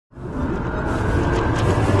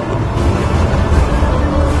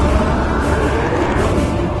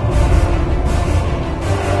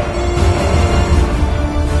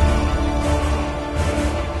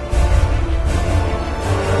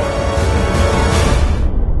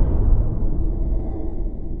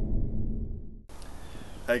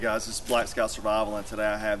Hey guys, this is Black Scout Survival, and today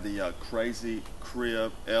I have the Crazy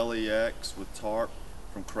Crib LEX with tarp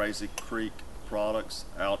from Crazy Creek Products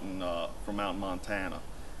out in from out in Montana.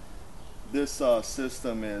 This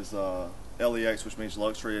system is LEX, which means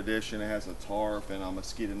luxury edition. It has a tarp and a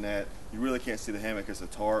mosquito net. You really can't see the hammock as a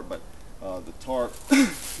tarp, but the tarp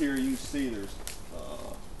here, you see there's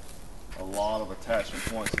a lot of attachment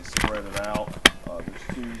points that spread it out.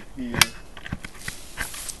 There's two here,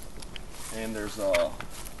 and there's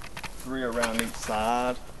 3 around each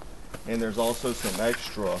side, and there's also some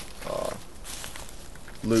extra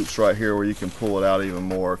loops right here where you can pull it out even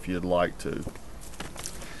more if you'd like to.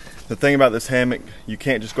 The thing about this hammock, you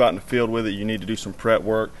can't just go out in the field with it. You need to do some prep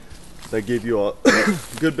work. They give you a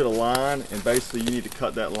good bit of line, and basically you need to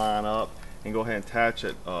cut that line up and go ahead and attach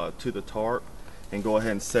it to the tarp, and go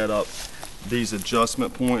ahead and set up these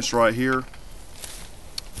adjustment points right here.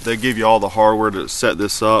 They give you all the hardware to set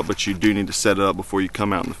this up, but you do need to set it up before you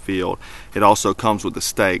come out in the field. It also comes with the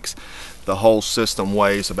stakes. The whole system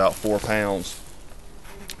weighs about 4 pounds,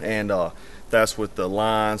 and that's with the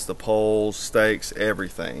lines, the poles, stakes,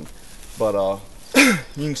 everything. But you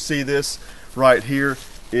can see this right here.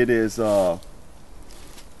 It is coated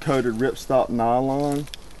ripstop nylon,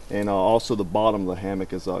 and also the bottom of the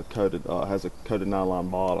hammock is coated, has a coated nylon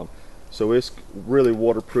bottom. So it's really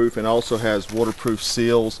waterproof, and also has waterproof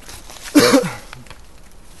seals.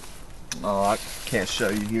 I can't show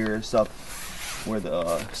you here. It's up where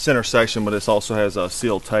the center section, but it also has a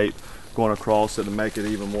seal tape going across it to make it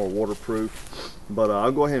even more waterproof. But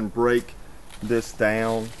I'll go ahead and break this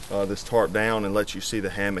down, this tarp down, and let you see the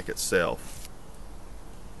hammock itself.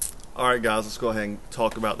 Alright guys, let's go ahead and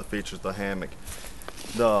talk about the features of the hammock.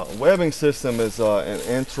 The webbing system is an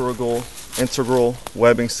integral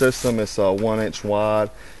webbing system. It's 1 inch wide,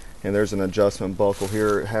 and there's an adjustment buckle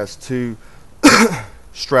here. It has 2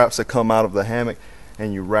 straps that come out of the hammock,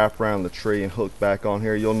 and you wrap around the tree and hook back on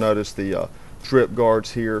here. You'll notice the drip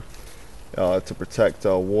guards here to protect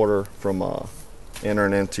water from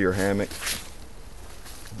entering into your hammock.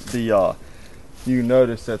 You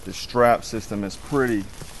notice that the strap system is pretty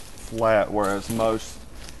flat, whereas most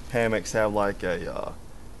hammocks have like a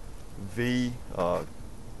V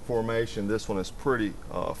formation. This one is pretty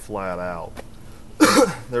flat out.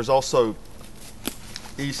 There's also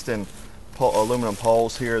Easton aluminum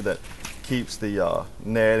poles here that keeps the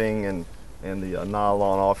netting and the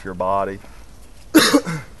nylon off your body.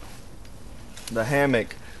 The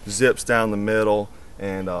hammock zips down the middle,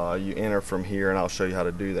 and you enter from here, and I'll show you how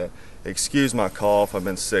to do that. Excuse my cough, I've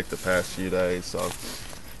been sick the past few days, so.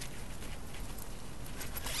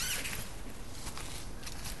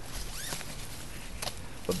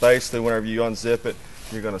 But basically, whenever you unzip it,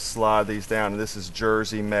 you're going to slide these down, and this is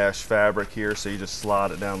jersey mesh fabric here, so you just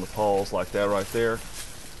slide it down the poles like that right there.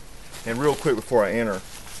 And real quick before I enter,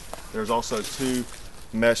 there's also 2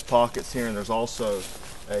 mesh pockets here, and there's also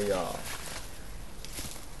a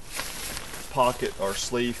pocket or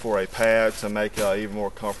sleeve for a pad to make an even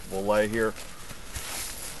more comfortable lay here.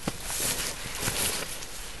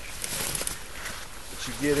 But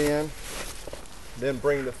you get in, then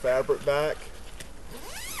bring the fabric back.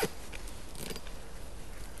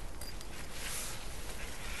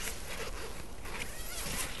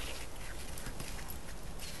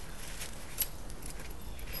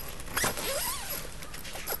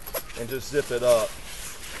 And just zip it up.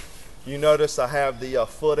 You notice I have the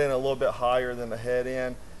foot end a little bit higher than the head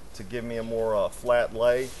end to give me a more flat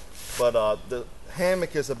lay. But the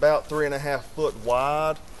hammock is about 3.5 foot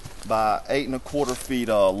wide by 8.25 feet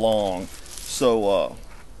long. So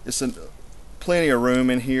it's plenty of room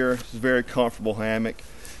in here. It's a very comfortable hammock.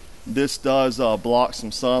 This does block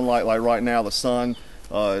some sunlight. Like right now, the sun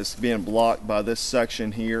is being blocked by this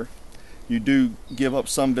section here. You do give up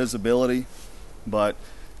some visibility, but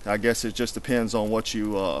I guess it just depends on what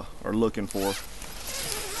you are looking for.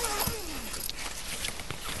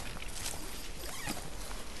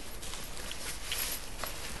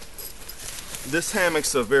 This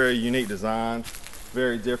hammock's a very unique design,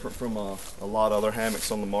 very different from a lot of other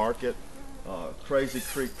hammocks on the market. Crazy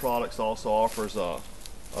Creek Products also offers a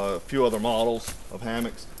few other models of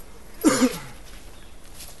hammocks.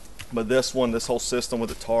 But this whole system with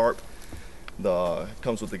the tarp, it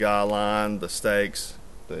comes with the guy line, the stakes,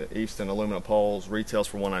 the Easton aluminum poles, retails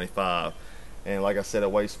for $195, and like I said, it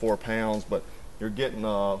weighs 4 pounds, but you're getting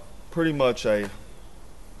pretty much a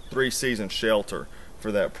 3-season shelter for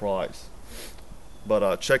that price.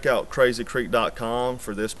 But check out crazycreek.com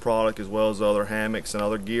for this product, as well as other hammocks and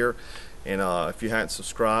other gear. And if you hadn't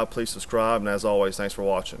subscribed, please subscribe, and as always, thanks for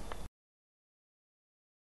watching.